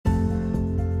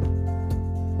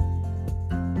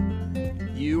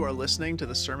You are listening to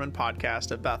the Sermon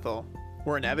Podcast at Bethel.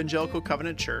 We're an evangelical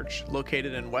covenant church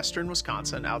located in western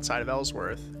Wisconsin outside of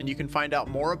Ellsworth, and you can find out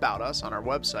more about us on our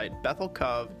website,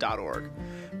 bethelcov.org.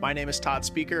 My name is Todd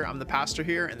Speaker. I'm the pastor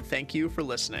here, and thank you for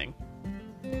listening.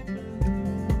 Right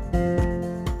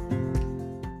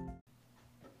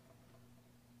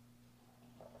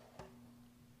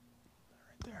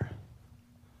there.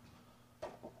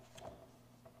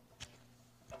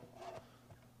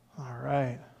 All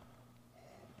right.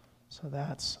 So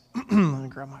that's, let me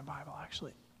grab my Bible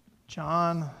actually.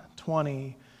 John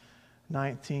 20,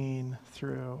 19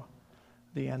 through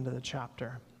the end of the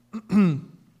chapter.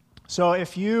 So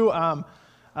if you,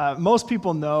 most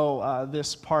people know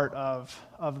this part of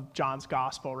John's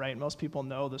gospel, right? Most people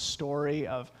know the story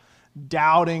of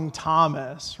doubting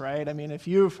Thomas, right? I mean, if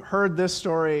you've heard this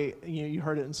story, you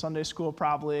heard it in Sunday school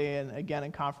probably, and again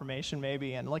in confirmation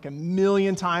maybe, and like a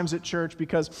million times at church,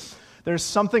 because there's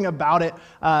something about it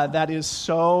that is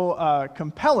so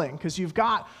compelling, because you've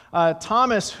got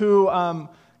Thomas who,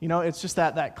 it's just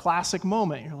that classic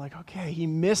moment. You're like, okay, he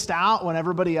missed out when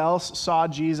everybody else saw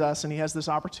Jesus, and he has this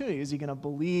opportunity. Is he going to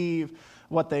believe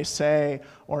what they say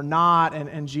or not?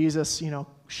 And Jesus,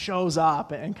 shows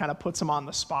up and kind of puts him on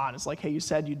the spot. It's like, hey, you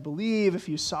said you'd believe if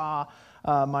you saw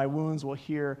my wounds. Well,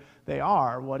 here they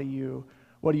are. What do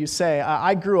you say?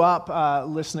 I grew up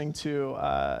listening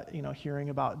to, hearing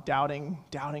about doubting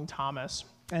Thomas.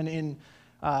 And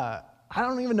I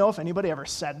don't even know if anybody ever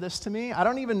said this to me. I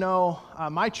don't even know.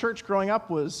 My church growing up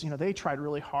was, they tried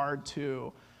really hard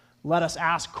to let us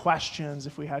ask questions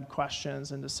if we had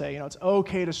questions, and to say, it's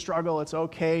okay to struggle. It's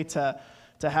okay to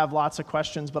have lots of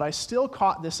questions. But I still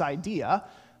caught this idea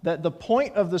that the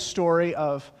point of the story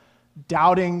of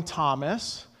doubting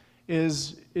Thomas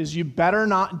is you better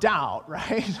not doubt,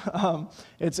 right?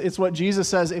 It's what Jesus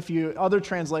says. Other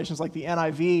translations like the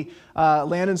NIV,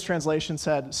 Landon's translation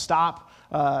said, stop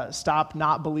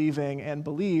not believing and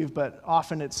believe, but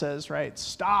often it says, right,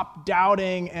 stop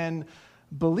doubting and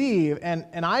believe.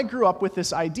 And I grew up with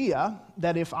this idea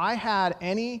that if I had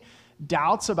any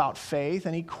doubts about faith,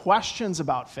 any questions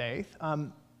about faith,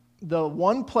 the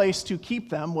one place to keep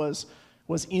them was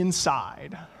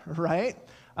inside, right?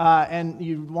 And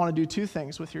you want to do two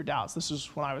things with your doubts. This is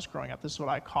when I was growing up. This is what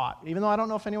I caught, even though I don't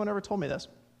know if anyone ever told me this.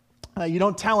 You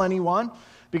don't tell anyone,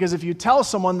 because if you tell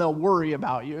someone, they'll worry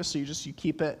about you. So you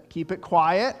keep it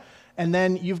quiet, and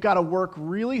then you've got to work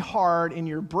really hard in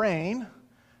your brain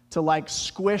to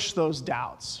squish those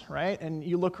doubts, right? And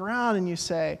you look around and you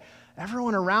say,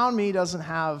 everyone around me doesn't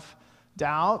have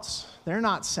doubts. They're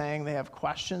not saying they have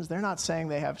questions. They're not saying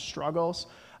they have struggles.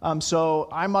 So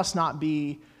I must not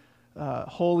be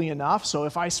holy enough. So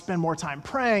if I spend more time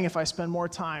praying, if I spend more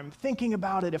time thinking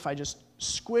about it, if I just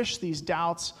squish these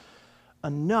doubts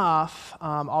enough,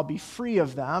 I'll be free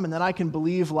of them, and then I can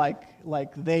believe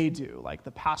like they do, like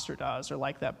the pastor does, or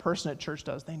like that person at church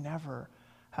does. They never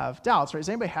have doubts, right? Has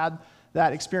anybody had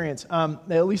that experience?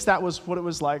 At least that was what it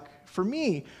was like for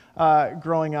me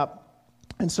growing up.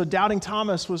 And so doubting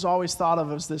Thomas was always thought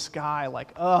of as this guy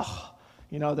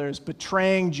there's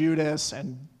betraying Judas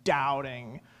and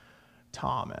doubting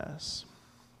Thomas.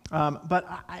 But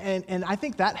I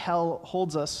think that hell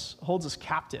holds us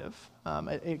captive.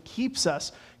 It keeps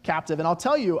us captive. And I'll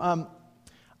tell you,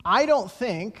 I don't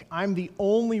think I'm the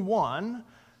only one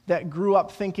that grew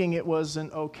up thinking it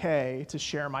wasn't okay to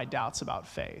share my doubts about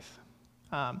faith.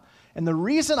 And the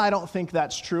reason I don't think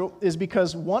that's true is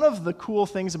because one of the cool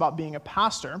things about being a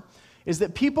pastor is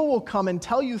that people will come and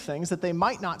tell you things that they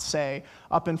might not say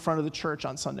up in front of the church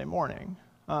on Sunday morning.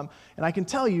 And I can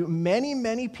tell you, many,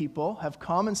 many people have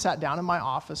come and sat down in my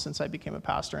office since I became a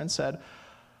pastor and said,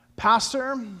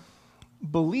 Pastor,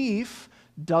 belief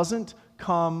doesn't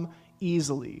come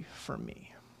easily for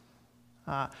me.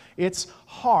 It's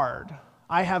hard.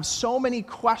 I have so many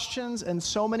questions and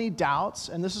so many doubts,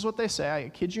 and this is what they say. I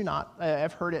kid you not.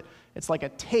 I've heard it. It's like a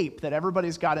tape that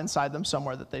everybody's got inside them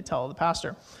somewhere that they tell the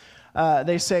pastor.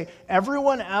 They say,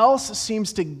 everyone else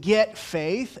seems to get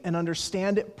faith and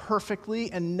understand it perfectly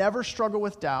and never struggle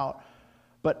with doubt,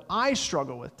 but I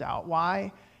struggle with doubt.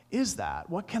 Why is that?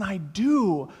 What can I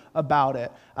do about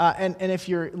it? And if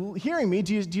you're hearing me,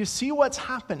 do you see what's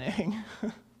happening?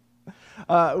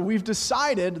 We've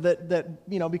decided that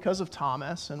because of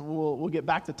Thomas, and we'll get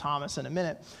back to Thomas in a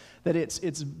minute, that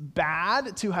it's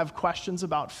bad to have questions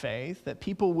about faith, that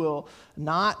people will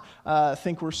not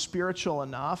think we're spiritual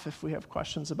enough if we have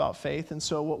questions about faith. And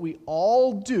so what we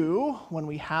all do when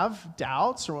we have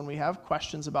doubts or when we have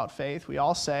questions about faith, we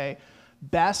all say,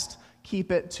 best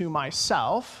keep it to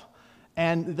myself,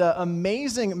 And the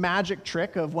amazing magic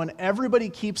trick of when everybody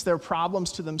keeps their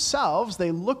problems to themselves,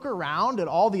 they look around at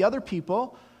all the other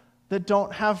people that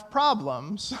don't have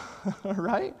problems,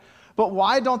 right? But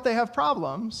why don't they have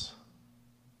problems?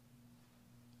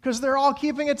 Because they're all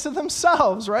keeping it to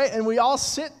themselves, right? And we all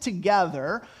sit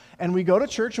together and we go to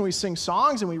church and we sing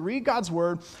songs and we read God's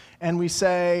word and we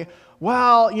say,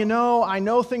 well, I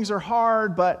know things are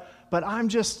hard, but I'm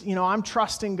just, I'm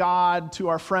trusting God to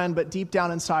our friend, but deep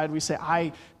down inside we say,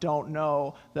 I don't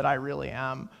know that I really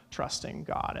am trusting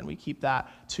God. And we keep that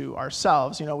to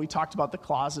ourselves. We talked about the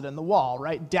closet and the wall,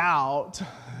 right? Doubt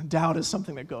is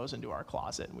something that goes into our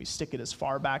closet, and we stick it as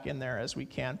far back in there as we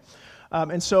can.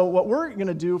 And so what we're going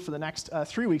to do for the next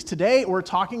 3 weeks, today we're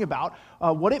talking about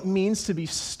what it means to be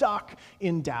stuck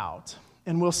in doubt.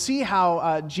 And we'll see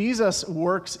how Jesus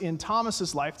works in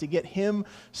Thomas's life to get him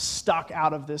unstuck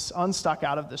out of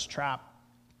this trap.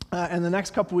 And the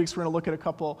next couple weeks, we're going to look at a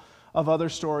couple of other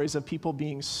stories of people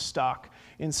being stuck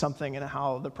in something and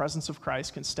how the presence of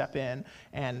Christ can step in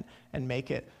and make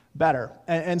it better.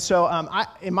 And so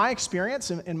in my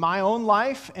experience, in my own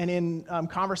life, and in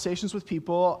conversations with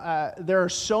people, there are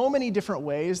so many different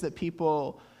ways that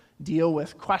people deal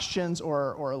with questions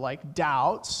or like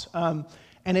doubts.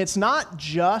 And it's not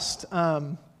just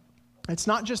in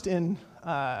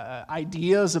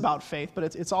ideas about faith,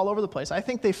 but it's all over the place. I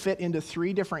think they fit into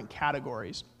 3 different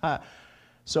categories.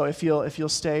 So if you'll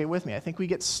stay with me, I think we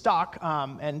get stuck,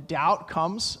 and doubt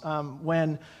comes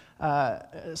when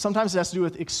sometimes it has to do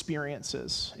with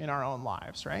experiences in our own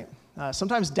lives, right?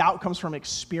 Sometimes doubt comes from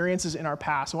experiences in our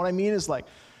past. And what I mean is like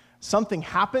something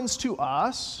happens to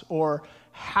us or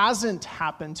hasn't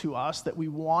happened to us that we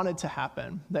wanted to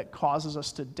happen that causes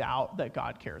us to doubt that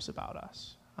God cares about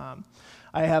us.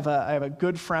 I have a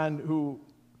good friend who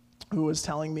was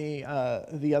telling me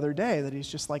the other day that he's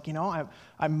just like,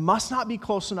 I must not be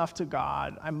close enough to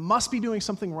God. I must be doing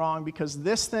something wrong because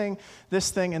this thing,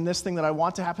 and this thing that I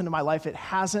want to happen to my life, it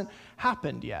hasn't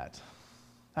happened yet.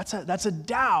 That's a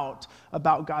doubt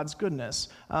about God's goodness.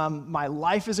 My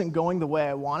life isn't going the way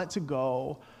I want it to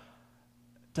go.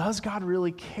 Does God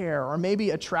really care? Or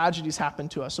maybe a tragedy's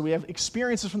happened to us. So we have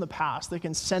experiences from the past that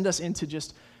can send us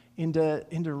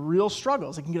into real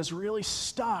struggles. It can get us really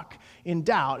stuck in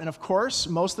doubt. And of course,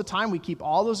 most of the time we keep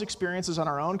all those experiences on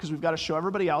our own because we've got to show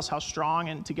everybody else how strong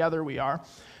and together we are.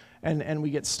 And we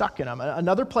get stuck in them.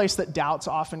 Another place that doubts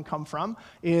often come from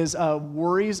is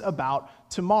worries about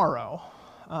tomorrow.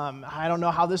 I don't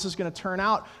know how this is going to turn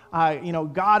out.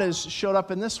 God has showed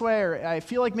up in this way, or I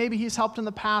feel like maybe he's helped in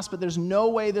the past, but there's no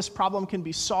way this problem can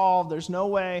be solved. There's no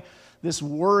way this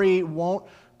worry won't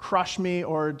crush me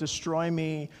or destroy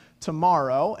me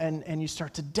tomorrow. And you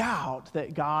start to doubt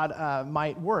that God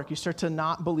might work. You start to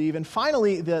not believe. And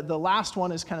finally, the last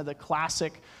one is kind of the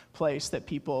classic place that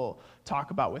people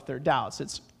talk about with their doubts.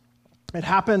 It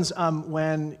happens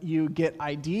when you get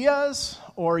ideas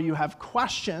or you have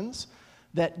questions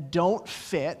that don't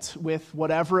fit with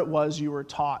whatever it was you were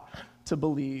taught to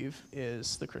believe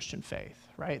is the Christian faith,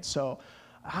 right? So,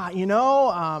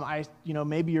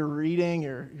 maybe you're reading,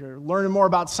 you're learning more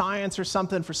about science or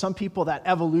something. For some people, that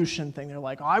evolution thing, they're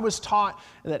like, I was taught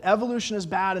that evolution is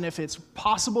bad, and if it's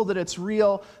possible that it's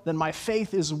real, then my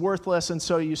faith is worthless. And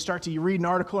so you read an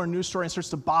article or a news story and it starts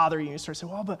to bother you. You start to say,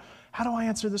 well, but how do I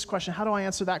answer this question? How do I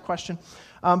answer that question?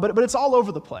 But it's all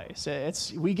over the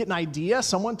place. We get an idea.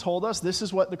 Someone told us this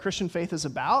is what the Christian faith is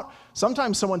about.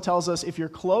 Sometimes someone tells us if you're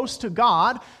close to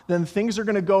God, then things are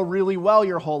going to go really well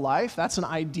your whole life. That's an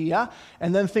idea.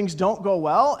 And then things don't go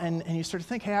well, and you start to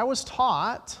think, hey, I was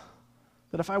taught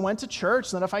that if I went to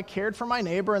church, and that if I cared for my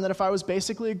neighbor, and that if I was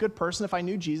basically a good person, if I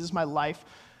knew Jesus, my life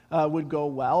would go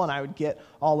well and I would get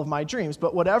all of my dreams.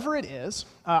 But whatever it is,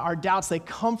 our doubts, they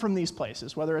come from these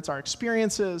places, whether it's our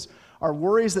experiences, our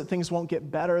worries that things won't get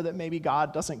better, that maybe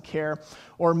God doesn't care,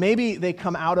 or maybe they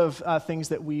come out of things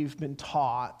that we've been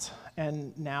taught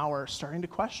and now we're starting to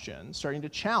question, starting to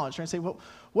challenge, starting to say, well,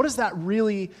 what does that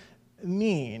really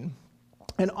mean?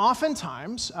 And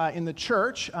oftentimes in the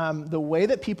church, the way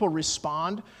that people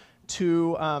respond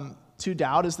to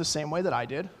doubt is the same way that I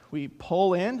did. We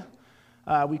pull in,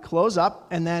 we close up,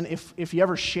 and then if you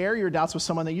ever share your doubts with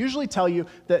someone, they usually tell you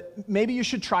that maybe you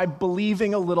should try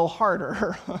believing a little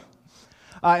harder.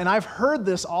 And I've heard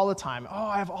this all the time. Oh,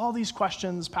 I have all these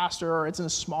questions, Pastor, or it's in a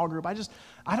small group.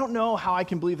 I don't know how I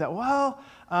can believe that. Well,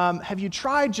 have you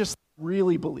tried just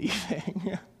really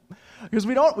believing? Because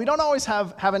we don't always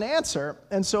have an answer.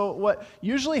 And so what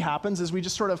usually happens is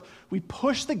we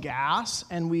push the gas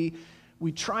and we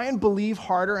try and believe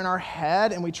harder in our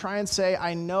head, and we try and say,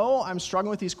 I know I'm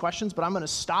struggling with these questions, but I'm going to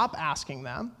stop asking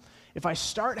them, if I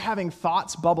start having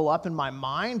thoughts bubble up in my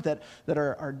mind that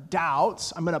are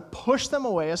doubts, I'm going to push them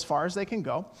away as far as they can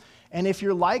go. And if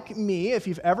you're like me, if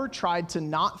you've ever tried to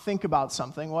not think about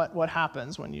something, what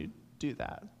happens when you do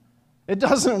that? It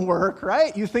doesn't work,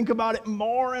 right? You think about it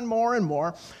more and more and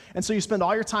more. And so you spend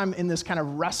all your time in this kind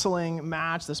of wrestling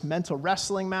match, this mental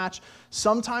wrestling match.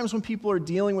 Sometimes when people are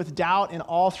dealing with doubt in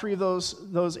all three of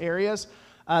those areas,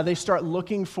 we start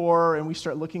looking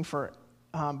for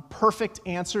perfect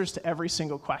answers to every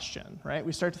single question, right?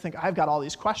 We start to think, I've got all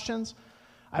these questions.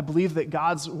 I believe that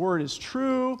God's word is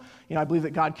true. I believe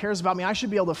that God cares about me. I should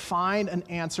be able to find an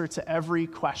answer to every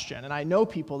question. And I know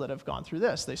people that have gone through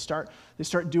this. They start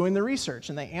doing the research,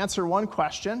 and they answer one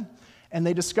question, and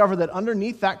they discover that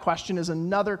underneath that question is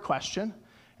another question,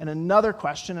 and another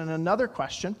question, and another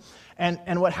question.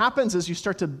 And what happens is you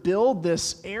start to build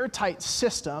this airtight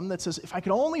system that says, if I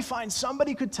could only find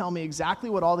somebody who could tell me exactly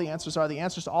what all the answers are, the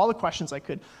answers to all the questions, I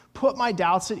could put my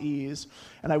doubts at ease,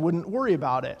 and I wouldn't worry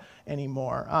about it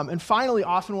anymore. And finally,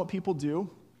 often what people do,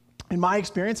 in my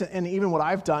experience, and even what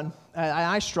I've done,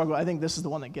 I struggle. I think this is the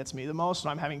one that gets me the most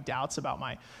when I'm having doubts about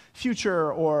my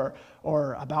future or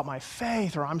about my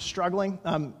faith, or I'm struggling.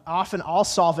 Often I'll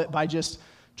solve it by just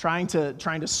trying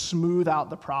to smooth out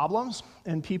the problems,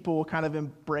 and people will kind of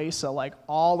embrace a like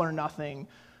all or nothing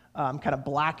kind of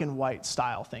black and white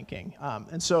style thinking.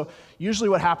 And so usually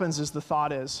what happens is the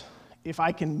thought is, if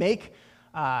I can make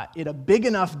it a big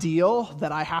enough deal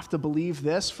that I have to believe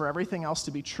this for everything else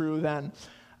to be true, then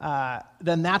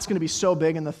that's going to be so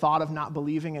big, and the thought of not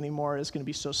believing anymore is going to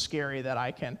be so scary that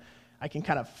I can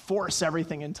kind of force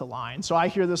everything into line. So I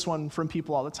hear this one from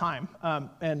people all the time,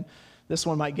 and this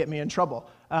one might get me in trouble.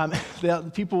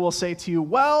 The people will say to you,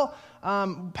 well,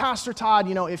 Pastor Todd,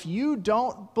 if you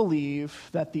don't believe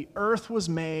that the earth was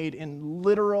made in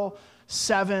literal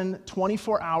 7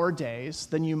 24-hour days,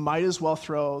 then you might as well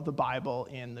throw the Bible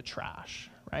in the trash,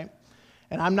 right?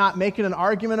 And I'm not making an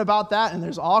argument about that, and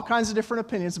there's all kinds of different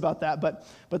opinions about that, but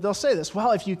they'll say this,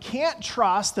 well, if you can't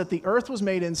trust that the earth was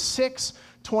made in 6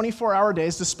 24-hour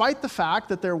days, despite the fact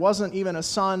that there wasn't even a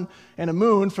sun and a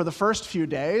moon for the first few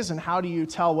days, and how do you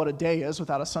tell what a day is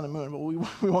without a sun and moon? But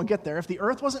we won't get there. If the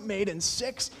earth wasn't made in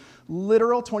 6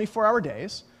 literal 24-hour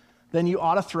days, then you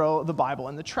ought to throw the Bible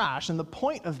in the trash. And the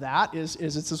point of that is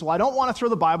it says, well, I don't want to throw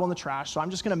the Bible in the trash, so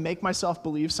I'm just going to make myself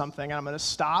believe something, and I'm going to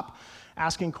stop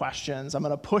asking questions. I'm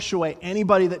going to push away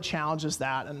anybody that challenges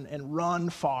that and run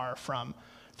far from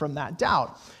that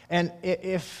doubt. And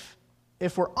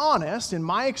if we're honest, in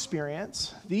my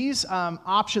experience, these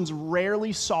options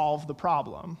rarely solve the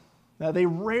problem. Now, they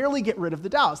rarely get rid of the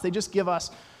doubts. They just give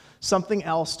us something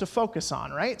else to focus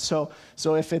on, right? So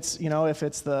if it's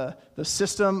the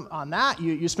system on that,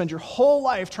 you spend your whole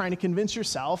life trying to convince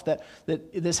yourself that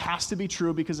this has to be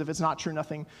true, because if it's not true,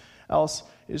 nothing else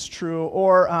is true.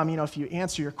 Or if you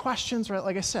answer your questions, right,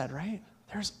 like I said, right,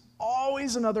 there's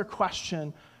always another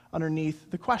question underneath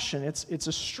the question. It's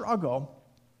a struggle.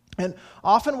 And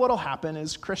often what will happen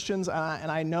is Christians,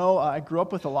 and I know I grew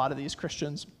up with a lot of these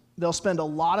Christians, they'll spend a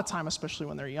lot of time, especially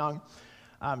when they're young,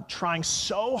 trying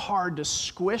so hard to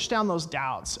squish down those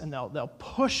doubts, and they'll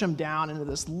push them down into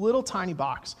this little tiny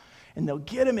box, and they'll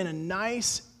get them in a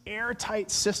nice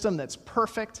airtight system that's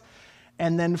perfect,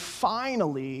 and then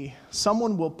finally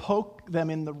someone will poke them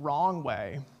in the wrong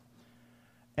way,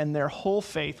 and their whole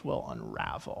faith will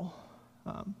unravel.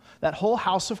 That whole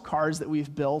house of cards that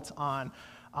we've built on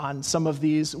some of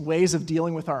these ways of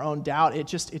dealing with our own doubt, it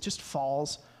just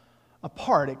falls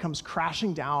apart. It comes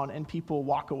crashing down, and people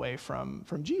walk away from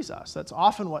Jesus. That's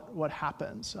often what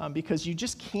happens, because you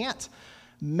just can't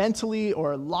mentally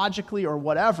or logically or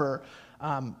whatever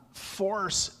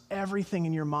force everything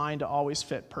in your mind to always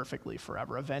fit perfectly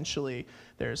forever. Eventually,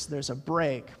 there's a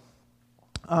break.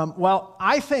 Well,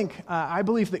 I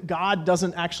believe that God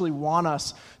doesn't actually want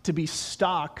us to be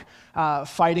stuck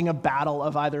fighting a battle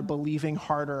of either believing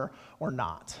harder or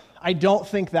not. I don't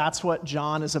think that's what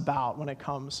John is about when it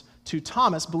comes to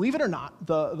Thomas. Believe it or not,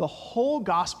 the whole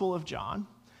Gospel of John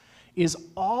is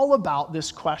all about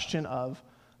this question of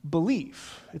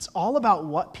belief. It's all about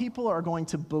what people are going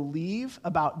to believe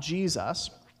about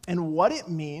Jesus and what it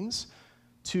means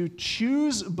to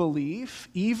choose belief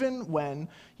even when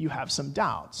you have some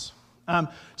doubts.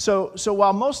 So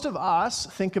while most of us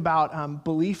think about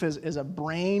belief as a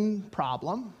brain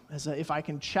problem, if I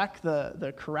can check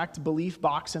the correct belief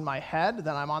box in my head,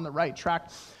 then I'm on the right track.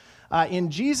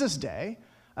 In Jesus' day,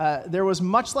 there was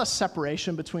much less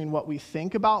separation between what we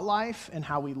think about life and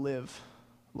how we live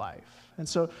life. And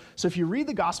so if you read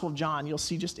the Gospel of John, you'll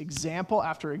see just example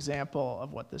after example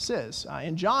of what this is.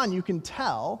 In John, you can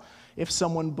tell if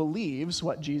someone believes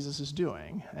what Jesus is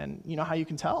doing. And you know how you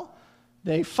can tell?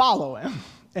 they follow him.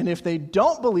 And if they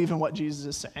don't believe in what Jesus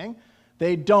is saying,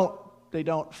 they don't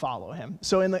follow him.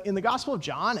 So in the Gospel of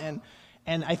John,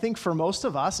 and I think for most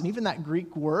of us, and even that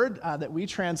Greek word that we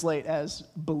translate as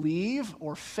believe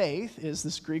or faith is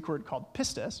this Greek word called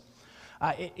pistis.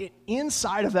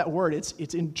 Inside of that word,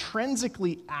 it's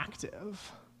intrinsically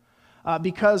active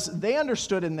because they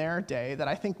understood in their day that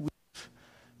I think we've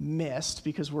missed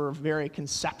because we're very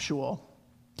conceptual,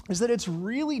 is that it's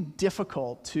really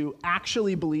difficult to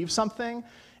actually believe something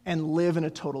and live in a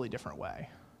totally different way.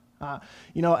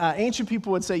 Ancient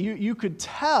people would say you could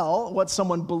tell what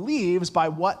someone believes by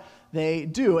what they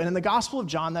do. And in the Gospel of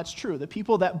John, that's true. The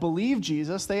people that believe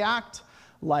Jesus, they act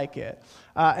like it.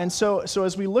 And so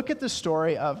as we look at the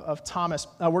story of Thomas,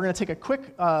 we're going to take a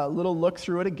quick little look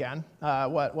through it again,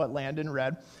 what Landon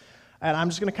read. And I'm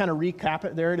just going to kind of recap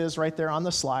it. There it is right there on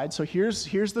the slide. So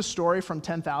here's the story from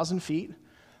 10,000 feet.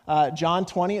 John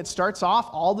 20, it starts off,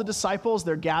 all the disciples,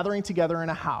 they're gathering together in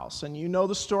a house. And you know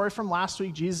the story from last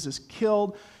week. Jesus is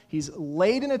killed. He's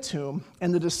laid in a tomb.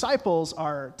 And the disciples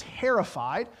are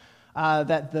terrified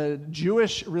that the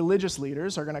Jewish religious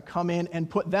leaders are going to come in and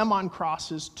put them on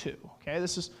crosses too. Okay,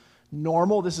 this is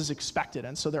normal. This is expected.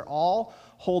 And so they're all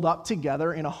holed up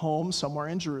together in a home somewhere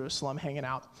in Jerusalem, hanging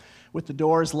out with the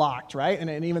doors locked, right? And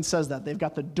it even says that they've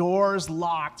got the doors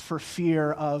locked for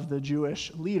fear of the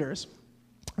Jewish leaders.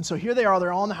 And so here they are,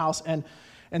 they're all in the house, and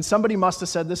somebody must have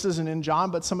said, this isn't in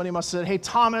John, but somebody must have said, hey,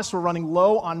 Thomas, we're running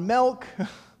low on milk.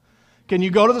 Can you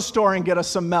go to the store and get us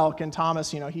some milk? And Thomas,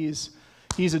 he's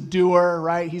a doer,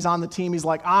 right? He's on the team. He's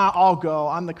like, I'll go.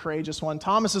 I'm the courageous one.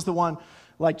 Thomas is the one,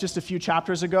 like just a few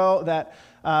chapters ago, that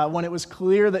when it was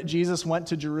clear that Jesus went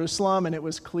to Jerusalem and it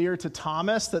was clear to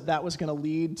Thomas that was going to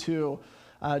lead to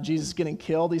Jesus getting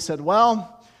killed, he said,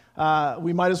 well,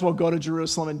 we might as well go to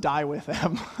Jerusalem and die with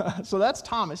them. So that's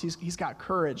Thomas. He's got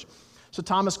courage. So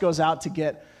Thomas goes out to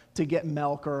get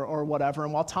milk or whatever.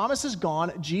 And while Thomas is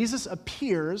gone, Jesus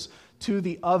appears to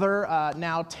the other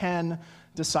now 10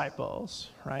 disciples,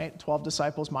 right? 12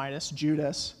 disciples minus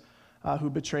Judas, who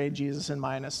betrayed Jesus, and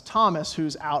minus Thomas,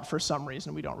 who's out for some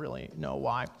reason. We don't really know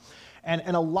why.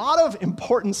 And a lot of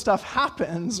important stuff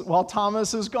happens while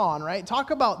Thomas is gone, right?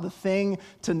 Talk about the thing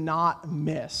to not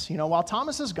miss. While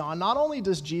Thomas is gone, not only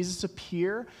does Jesus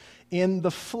appear in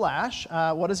the flesh,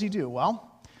 what does he do?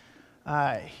 Well,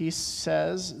 he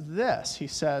says this. He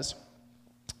says,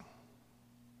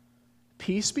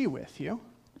 peace be with you.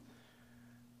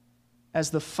 As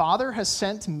the Father has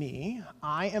sent me,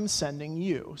 I am sending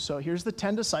you. So here's the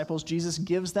 10 disciples. Jesus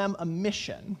gives them a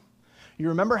mission. You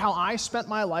remember how I spent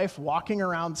my life walking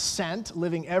around sent,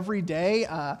 living every day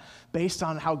based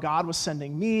on how God was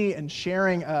sending me and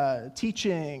sharing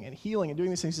teaching and healing and doing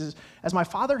these things. He says, as my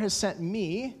Father has sent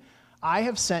me, I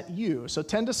have sent you. So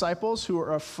 10 disciples who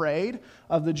are afraid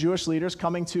of the Jewish leaders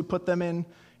coming to put them in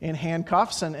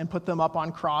handcuffs and put them up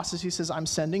on crosses. He says, I'm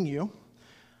sending you.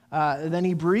 Then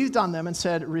he breathed on them and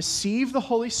said, receive the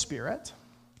Holy Spirit.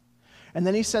 And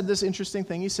then he said this interesting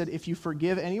thing. He said, if you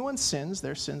forgive anyone's sins,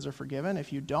 their sins are forgiven.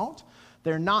 If you don't,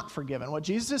 they're not forgiven. What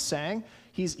Jesus is saying,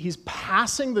 he's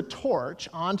passing the torch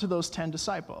on to those 10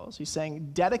 disciples. He's saying,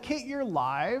 dedicate your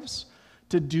lives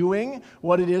to doing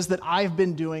what it is that I've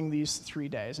been doing these 3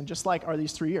 days. And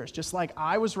these 3 years. Just like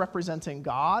I was representing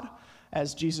God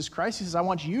as Jesus Christ, he says, I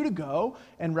want you to go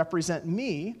and represent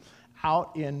me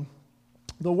out in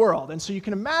the world. And so you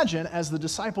can imagine, as the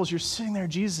disciples, you're sitting there,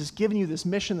 Jesus is giving you this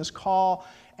mission, this call,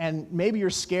 and maybe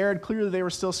you're scared. Clearly they were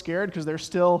still scared because they're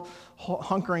still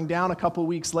hunkering down a couple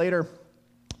weeks later.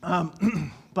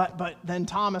 But then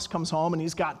Thomas comes home and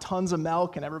he's got tons of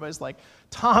milk, and everybody's like,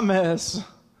 Thomas,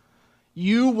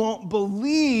 you won't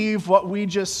believe what we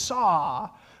just saw.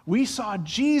 We saw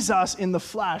Jesus in the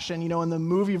flesh. And, in the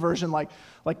movie version, like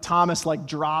Thomas,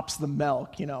 drops the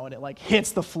milk, and it,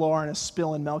 hits the floor and is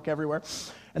spilling milk everywhere.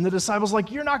 And the disciples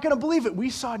you're not going to believe it.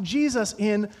 We saw Jesus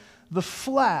in the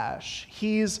flesh.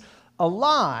 He's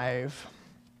alive.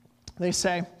 They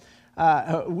say,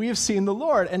 we have seen the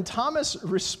Lord. And Thomas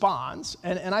responds,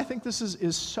 and I think this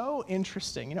is so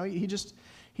interesting. He just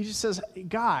says,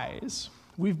 guys,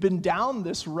 we've been down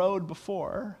this road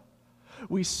before.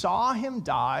 We saw him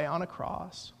die on a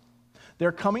cross.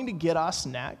 They're coming to get us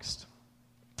next.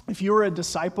 If you were a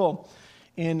disciple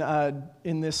in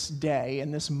this day,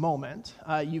 in this moment,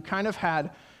 you kind of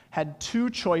had two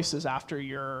choices after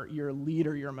your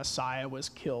leader, your Messiah, was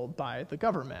killed by the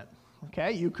government.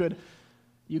 Okay, you could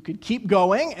keep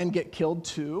going and get killed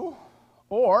too,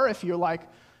 or if you're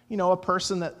a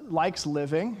person that likes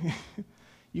living,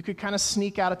 you could kind of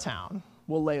sneak out of town.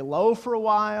 We'll lay low for a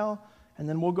while, and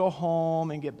then we'll go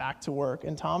home and get back to work.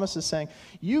 And Thomas is saying,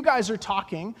 you guys are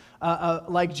talking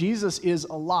like Jesus is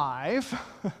alive.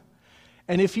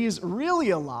 And if he's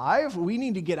really alive, we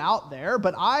need to get out there.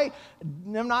 But I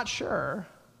am not sure.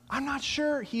 I'm not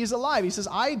sure he's alive. He says,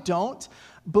 I don't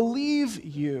believe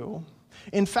you.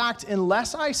 In fact,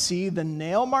 unless I see the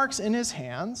nail marks in his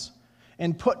hands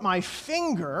and put my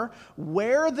finger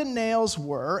where the nails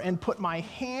were and put my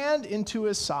hand into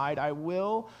his side, I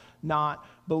will not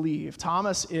believe.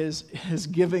 Thomas is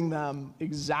giving them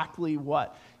exactly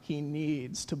what he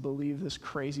needs to believe this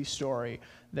crazy story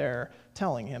they're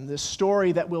telling him, this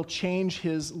story that will change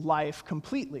his life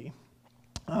completely.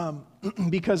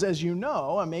 Because as you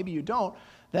know, and maybe you don't,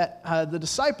 that the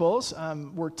disciples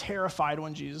were terrified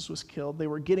when Jesus was killed. They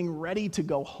were getting ready to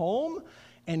go home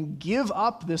and give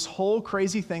up this whole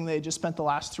crazy thing they had just spent the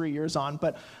last 3 years on.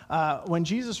 But when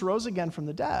Jesus rose again from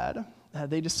the dead,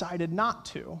 they decided not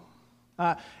to.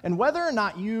 And whether or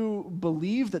not you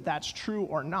believe that that's true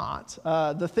or not,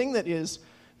 the thing that is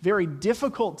very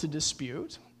difficult to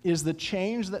dispute is the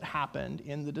change that happened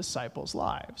in the disciples'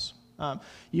 lives.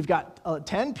 You've got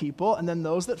 10 people, and then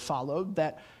those that followed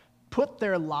that put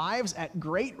their lives at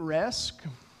great risk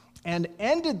and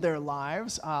ended their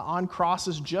lives on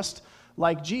crosses just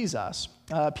like Jesus.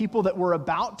 People that were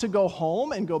about to go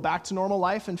home and go back to normal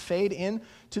life and fade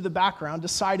into the background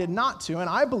decided not to, and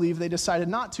I believe they decided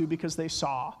not to because they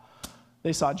saw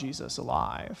Jesus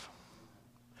alive.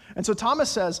 And so Thomas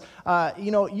says,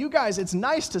 you guys, it's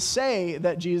nice to say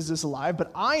that Jesus is alive, but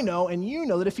I know and you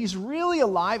know that if he's really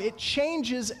alive, it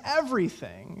changes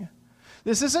everything.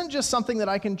 This isn't just something that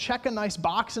I can check a nice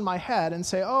box in my head and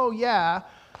say, oh yeah,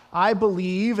 I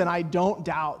believe and I don't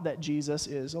doubt that Jesus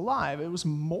is alive. It was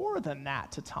more than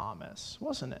that to Thomas,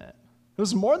 wasn't it? It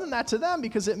was more than that to them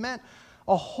because it meant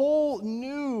a whole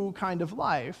new kind of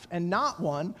life and not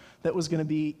one that was going to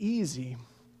be easy.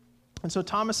 And so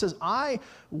Thomas says, I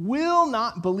will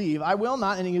not believe,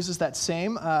 and he uses that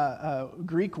same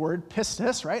Greek word,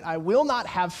 pistis, right? I will not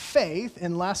have faith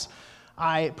unless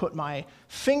I put my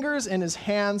fingers in his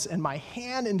hands and my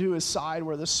hand into his side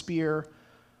where the spear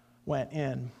went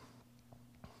in.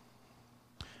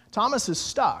 Thomas is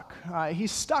stuck.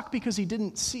 He's stuck because he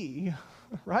didn't see,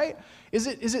 right? Is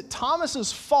it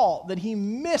Thomas's fault that he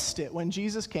missed it when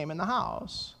Jesus came in the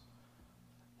house?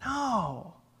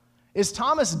 No. Is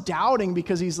Thomas doubting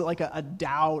because he's like a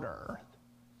doubter?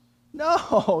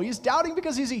 No, he's doubting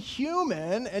because he's a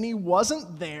human and he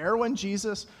wasn't there when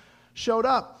Jesus showed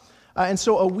up. And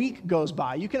so a week goes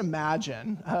by. You can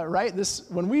imagine, right?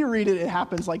 When we read it, it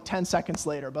happens like 10 seconds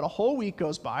later, but a whole week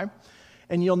goes by.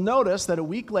 And you'll notice that a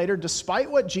week later, despite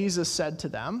what Jesus said to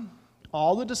them,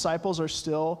 all the disciples are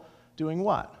still doing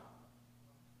what?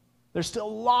 They're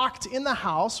still locked in the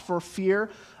house for fear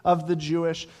of the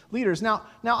Jewish leaders. Now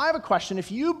I have a question. If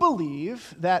you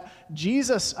believe that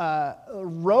Jesus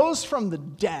rose from the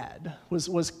dead,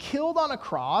 was killed on a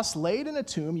cross, laid in a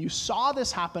tomb, you saw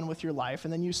this happen with your life,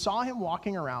 and then you saw him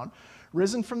walking around,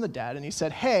 risen from the dead, and he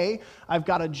said, hey, I've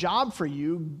got a job for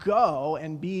you. Go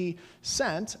and be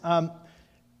sent.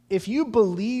 If you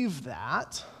believe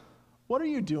that, what are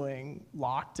you doing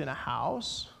locked in a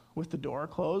house with the door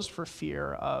closed for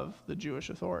fear of the Jewish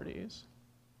authorities?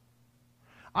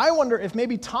 I wonder if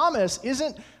maybe Thomas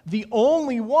isn't the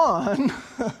only one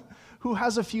who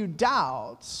has a few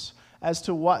doubts as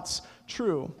to what's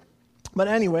true. But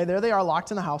anyway, there they are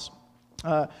locked in the house.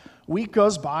 Week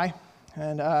goes by,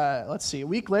 and let's see, a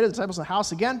week later, the disciples in the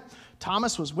house again.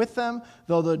 Thomas was with them.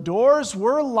 Though the doors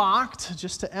were locked,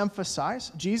 just to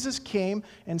emphasize, Jesus came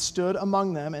and stood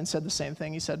among them and said the same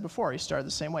thing he said before. He started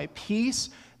the same way. Peace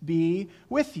be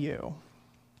with you.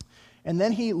 And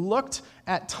then he looked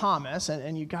at Thomas,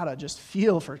 and you got to just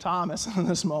feel for Thomas in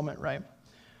this moment, right?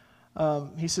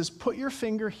 He says, put your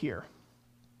finger here.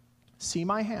 See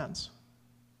my hands.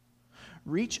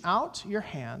 Reach out your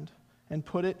hand and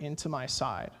put it into my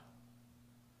side.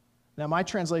 Now, my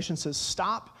translation says,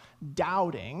 stop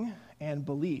doubting and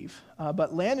believe.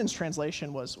 But Landon's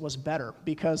translation was better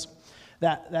because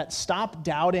that stop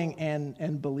doubting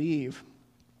and believe,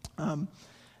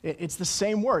 it's the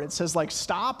same word. It says like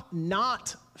stop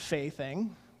not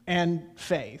faithing and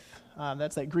faith.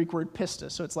 That's that Greek word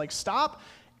pistis. So it's like stop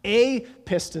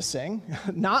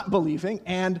apistising, not believing,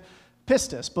 and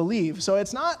pistis, believe. So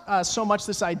it's not so much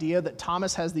this idea that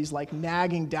Thomas has these like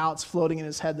nagging doubts floating in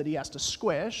his head that he has to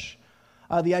squish.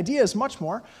 The idea is much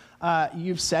more,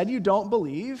 you've said you don't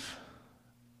believe,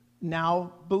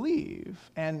 now believe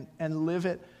and live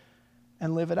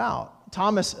it out.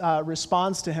 Thomas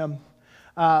responds to him,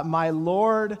 my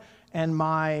Lord and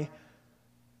my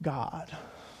God.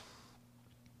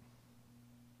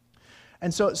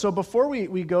 And so before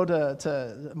we go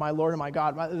to my Lord and my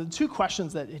God, the two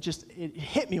questions that it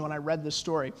hit me when I read this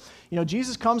story.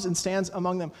 Jesus comes and stands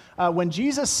among them. When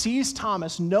Jesus sees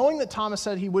Thomas, knowing that Thomas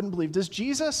said he wouldn't believe,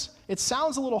 it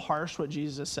sounds a little harsh what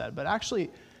Jesus said, but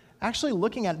actually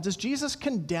looking at it, does Jesus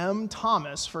condemn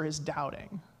Thomas for his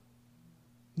doubting?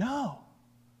 No.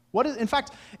 In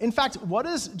fact, what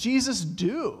does Jesus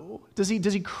do? Does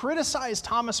he criticize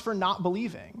Thomas for not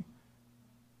believing?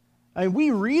 I mean,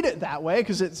 we read it that way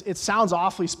because it sounds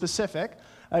awfully specific.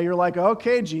 You're like,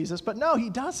 okay, Jesus. But no, he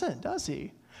doesn't, does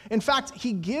he? In fact,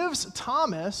 he gives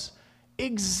Thomas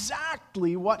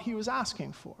exactly what he was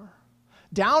asking for.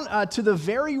 Down to the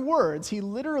very words, he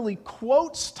literally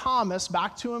quotes Thomas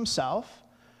back to himself.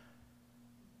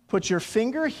 Put your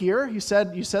finger here. You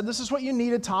said this is what you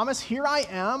needed, Thomas. Here I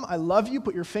am. I love you.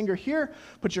 Put your finger here.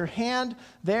 Put your hand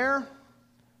there.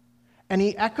 And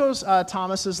he echoes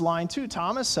Thomas's line too.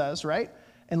 Thomas says, right,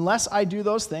 unless I do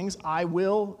those things, I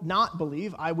will not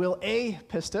believe. I will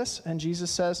pistis. And Jesus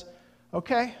says,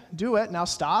 okay, do it. Now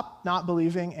stop not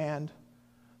believing and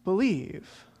believe.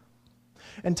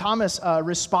 And Thomas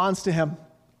responds to him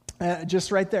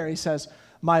just right there. He says,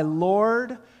 my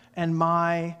Lord and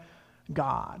my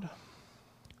God.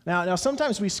 Now,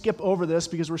 sometimes we skip over this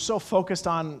because we're so focused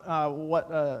on what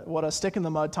a stick in the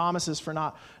mud Thomas is for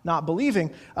not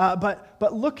believing.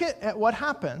 But look at what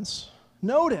happens.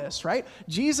 Notice, right?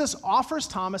 Jesus offers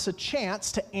Thomas a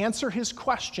chance to answer his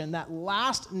question, that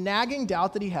last nagging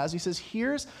doubt that he has. He says,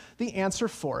 here's the answer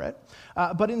for it.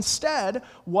 But instead,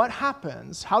 what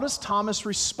happens? How does Thomas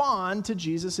respond to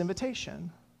Jesus'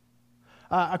 invitation?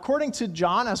 According to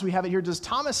John, as we have it here, does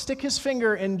Thomas stick his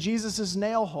finger in Jesus'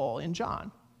 nail hole in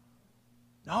John?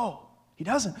 No, he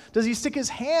doesn't. Does he stick his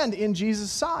hand in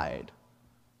Jesus' side?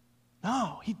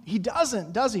 No, he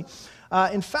doesn't, does he?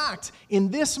 In fact,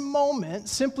 in this moment,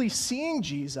 simply seeing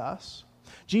Jesus'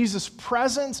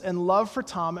 presence and love for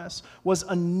Thomas was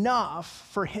enough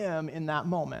for him in that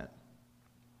moment.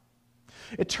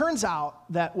 It turns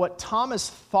out that what Thomas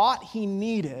thought he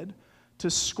needed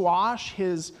to squash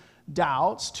his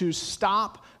doubts, to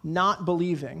stop not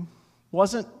believing,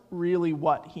 wasn't really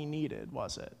what he needed,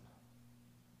 was it?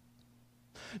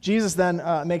 Jesus then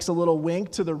makes a little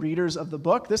wink to the readers of the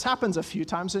book. This happens a few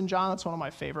times in John. That's one of my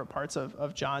favorite parts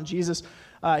of John. Jesus,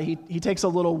 he takes a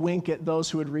little wink at those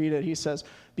who would read it. He says,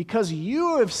 because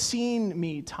you have seen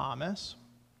me, Thomas,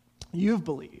 you've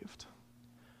believed.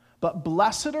 But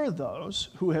blessed are those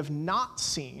who have not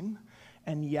seen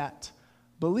and yet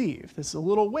believe. This is a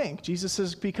little wink. Jesus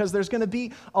says, because there's going to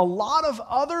be a lot of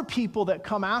other people that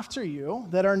come after you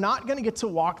that are not going to get to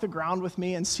walk the ground with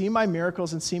me and see my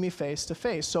miracles and see me face to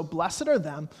face. So blessed are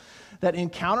them that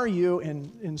encounter you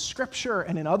in Scripture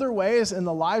and in other ways in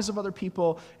the lives of other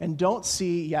people and don't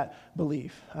see yet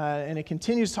believe. And it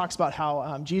continues, talks about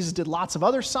how Jesus did lots of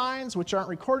other signs which aren't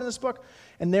recorded in this book,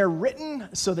 and they're written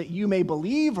so that you may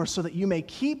believe, or so that you may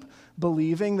keep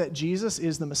believing that Jesus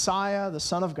is the Messiah, the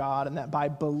Son of God, and that by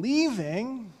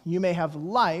believing you may have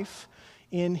life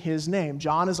in his name.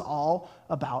 John is all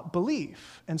about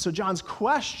belief. And so John's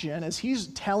question, as he's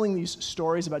telling these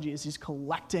stories about Jesus, he's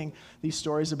collecting these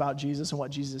stories about Jesus and what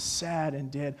Jesus said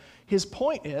and did. His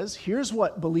point is, here's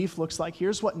what belief looks like.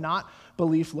 Here's what not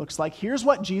belief looks like. Here's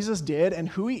what Jesus did and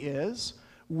who he is.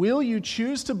 Will you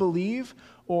choose to believe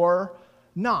or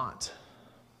not?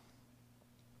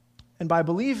 And by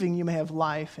believing, you may have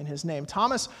life in his name.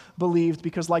 Thomas believed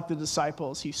because, like the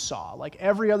disciples, he saw. Like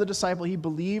every other disciple, he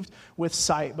believed with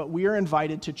sight. But we are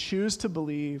invited to choose to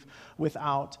believe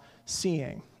without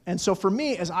seeing. And so for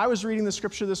me, as I was reading the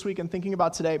scripture this week and thinking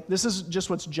about today, this is just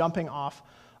what's jumping off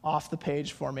the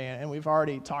page for me. And we've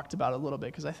already talked about it a little bit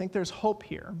because I think there's hope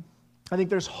here. I think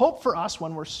there's hope for us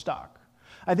when we're stuck.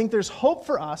 I think there's hope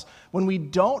for us when we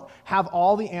don't have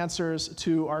all the answers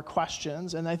to our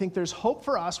questions. And I think there's hope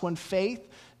for us when faith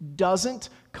doesn't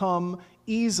come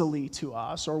easily to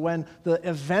us, or when the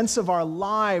events of our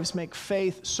lives make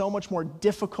faith so much more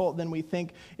difficult than we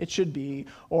think it should be,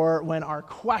 or when our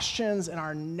questions and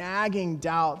our nagging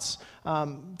doubts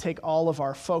take all of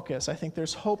our focus. I think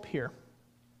there's hope here.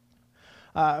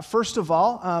 First of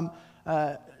all,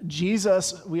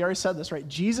 Jesus, we already said this, right?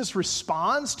 Jesus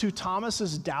responds to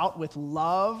Thomas's doubt with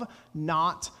love,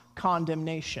 not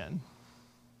condemnation.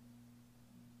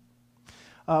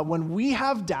 When we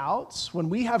have doubts, when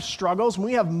we have struggles, when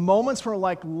we have moments where we're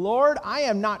like, Lord, I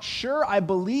am not sure I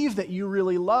believe that you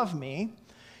really love me,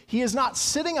 he is not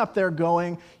sitting up there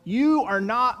going, you are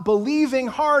not believing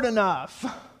hard enough.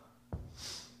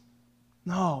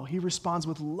 No, he responds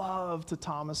with love to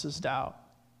Thomas's doubt.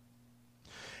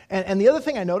 And the other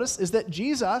thing I noticed is that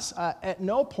Jesus, at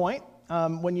no point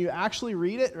when you actually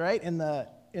read it, right, in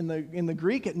the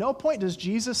Greek, at no point does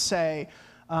Jesus say,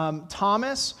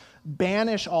 Thomas,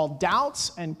 banish all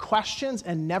doubts and questions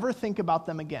and never think about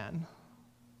them again.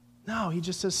 No, he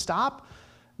just says, stop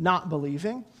not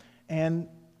believing and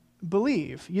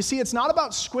believe. You see, it's not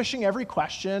about squishing every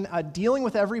question, dealing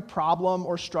with every problem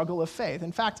or struggle of faith.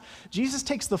 In fact, Jesus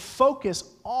takes the focus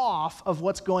off of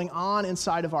what's going on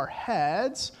inside of our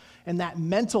heads and that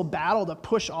mental battle to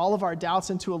push all of our doubts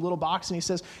into a little box. And he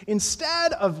says,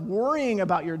 instead of worrying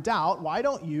about your doubt, why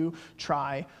don't you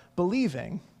try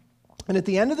believing? And at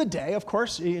the end of the day, of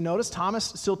course, you notice Thomas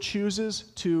still chooses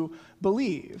to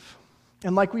believe.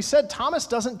 And like we said, Thomas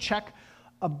doesn't check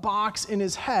a box in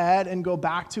his head and go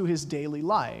back to his daily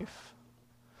life.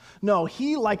 No,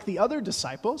 he, like the other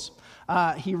disciples,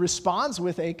 he responds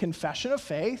with a confession of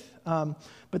faith,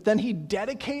 but then he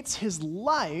dedicates his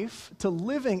life to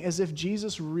living as if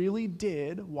Jesus really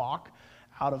did walk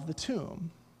out of the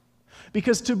tomb.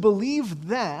 Because to believe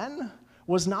then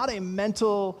was not a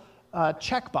mental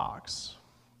checkbox,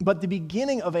 but the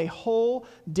beginning of a whole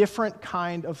different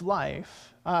kind of life.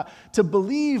 To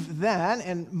believe then,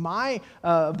 and my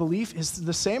belief is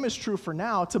the same is true for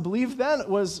now, to believe then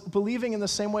was believing in the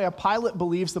same way a pilot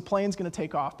believes the plane's going to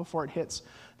take off before it hits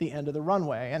the end of the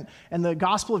runway. And the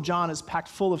Gospel of John is packed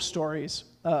full of stories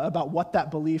about what that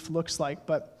belief looks like.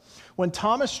 But when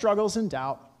Thomas struggles in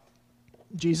doubt,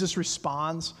 Jesus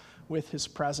responds with his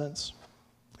presence,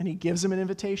 and he gives him an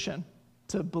invitation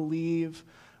to believe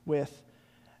with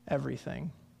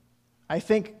everything. I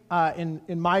think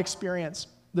in my experience,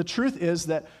 the truth is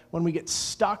that when we get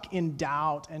stuck in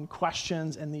doubt and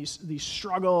questions and these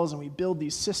struggles and we build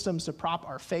these systems to prop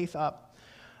our faith up,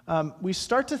 we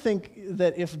start to think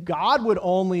that if God would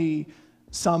only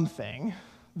something,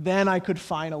 then I could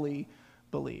finally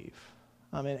believe.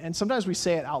 And sometimes we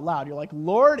say it out loud. You're like,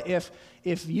 Lord, if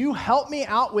you help me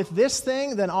out with this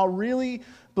thing, then I'll really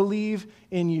believe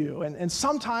in you. And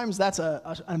sometimes that's an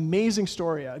amazing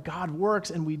story. God works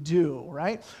and we do,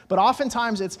 right? But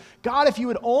oftentimes it's, God, if you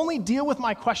would only deal with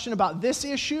my question about this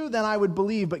issue, then I would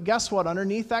believe. But guess what?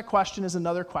 Underneath that question is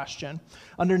another question.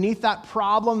 Underneath that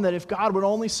problem that if God would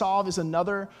only solve is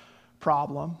another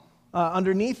problem.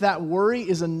 Underneath that worry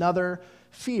is another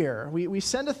fear. We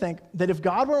tend to think that if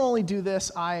God would only do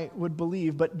this, I would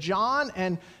believe. But John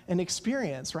and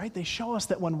experience, right? They show us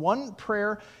that when one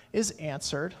prayer is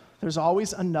answered, there's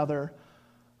always another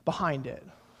behind it.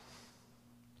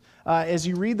 As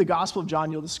you read the Gospel of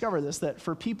John, you'll discover this, that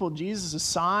for people, Jesus'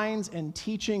 signs and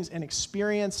teachings and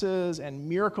experiences and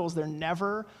miracles, they're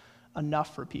never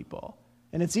enough for people.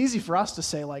 And it's easy for us to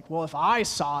say, like, well, if I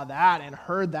saw that and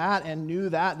heard that and knew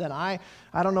that, then I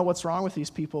don't know what's wrong with these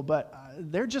people, but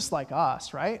they're just like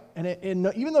us, right? And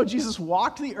even though Jesus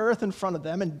walked the earth in front of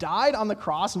them and died on the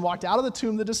cross and walked out of the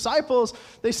tomb, the disciples,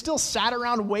 they still sat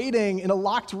around waiting in a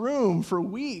locked room for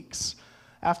weeks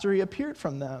after he appeared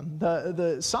from them.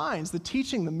 The signs, the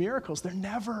teaching, the miracles, they're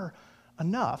never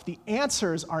enough. The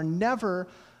answers are never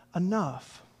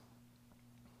enough.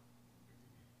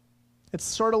 It's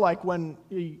sort of like when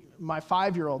my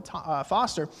 5-year-old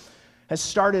Foster has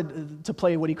started to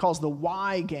play what he calls the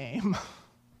why game,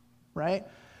 right?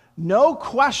 No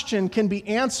question can be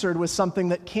answered with something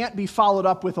that can't be followed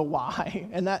up with a why,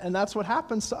 and that's what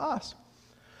happens to us.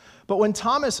 But when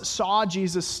Thomas saw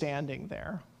Jesus standing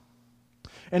there,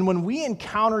 and when we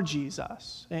encounter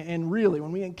Jesus, and really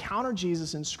when we encounter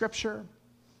Jesus in Scripture,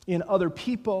 in other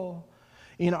people,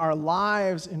 in our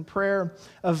lives, in prayer,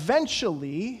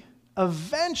 eventually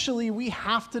we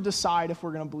have to decide if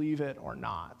we're going to believe it or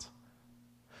not.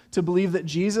 To believe that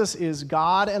Jesus is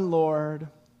God and Lord,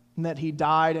 and that he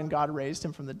died and God raised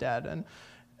him from the dead.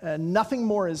 And nothing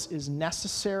more is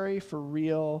necessary for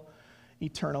real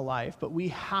eternal life. But we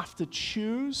have to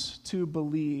choose to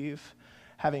believe,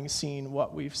 having seen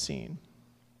what we've seen.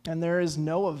 And there is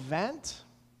no event,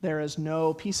 there is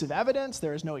no piece of evidence,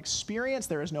 there is no experience,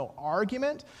 there is no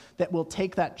argument that will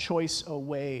take that choice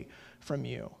away from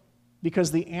you.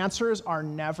 Because the answers are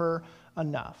never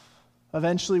enough.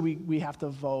 Eventually, we have to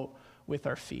vote with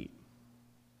our feet.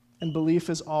 And belief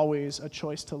is always a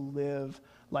choice to live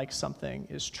like something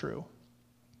is true.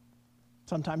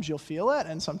 Sometimes you'll feel it,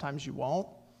 and sometimes you won't.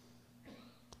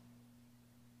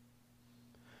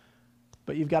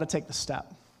 But you've got to take the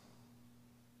step.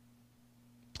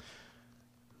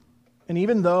 And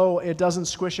even though it doesn't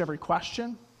squish every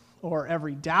question, or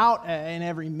every doubt and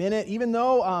every minute, even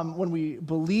though when we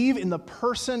believe in the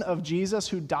person of Jesus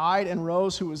who died and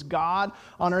rose, who was God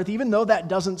on earth, even though that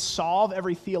doesn't solve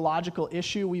every theological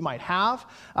issue we might have,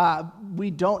 we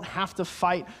don't have to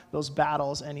fight those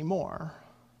battles anymore.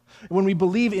 When we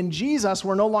believe in Jesus,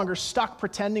 we're no longer stuck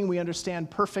pretending we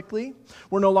understand perfectly.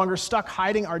 We're no longer stuck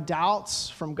hiding our doubts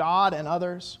from God and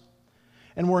others.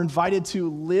 And we're invited to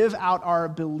live out our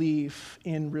belief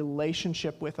in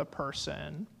relationship with a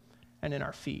person and in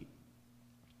our feet.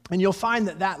 And you'll find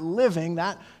that living,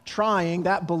 that trying,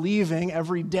 that believing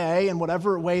every day in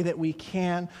whatever way that we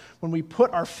can, when we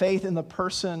put our faith in the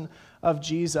person of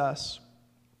Jesus,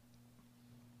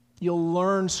 you'll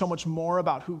learn so much more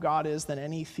about who God is than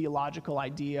any theological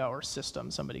idea or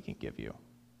system somebody can give you.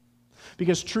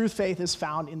 Because true faith is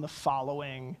found in the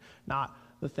following, not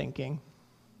the thinking.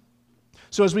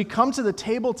 So as we come to the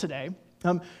table today,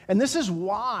 and this is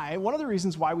why, one of the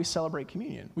reasons why we celebrate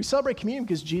communion. We celebrate communion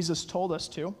because Jesus told us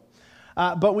to,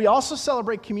 but we also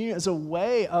celebrate communion as a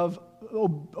way of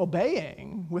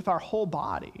obeying with our whole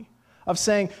body, of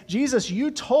saying, Jesus,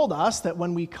 you told us that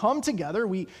when we come together,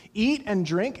 we eat and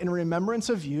drink in remembrance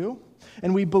of you,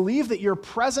 and we believe that you're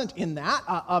present in that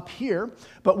up here,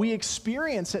 but we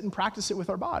experience it and practice it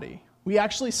with our body. We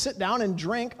actually sit down and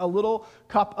drink a little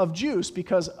cup of juice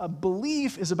because a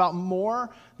belief is about more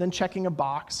than checking a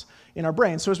box in our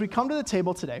brain. So as we come to the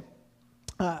table today,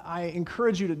 I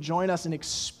encourage you to join us in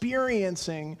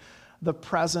experiencing the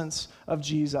presence of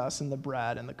Jesus in the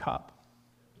bread and the cup.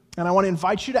 And I want to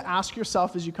invite you to ask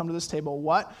yourself as you come to this table,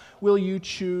 what will you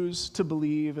choose to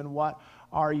believe and what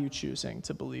are you choosing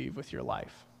to believe with your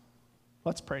life?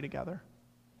 Let's pray together.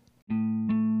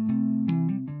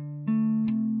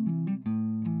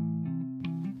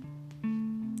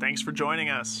 Thanks for joining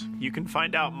us. You can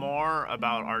find out more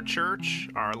about our church,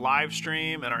 our live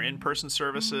stream, and our in-person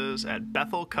services at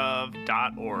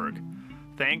bethelcov.org.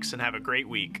 Thanks and have a great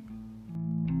week.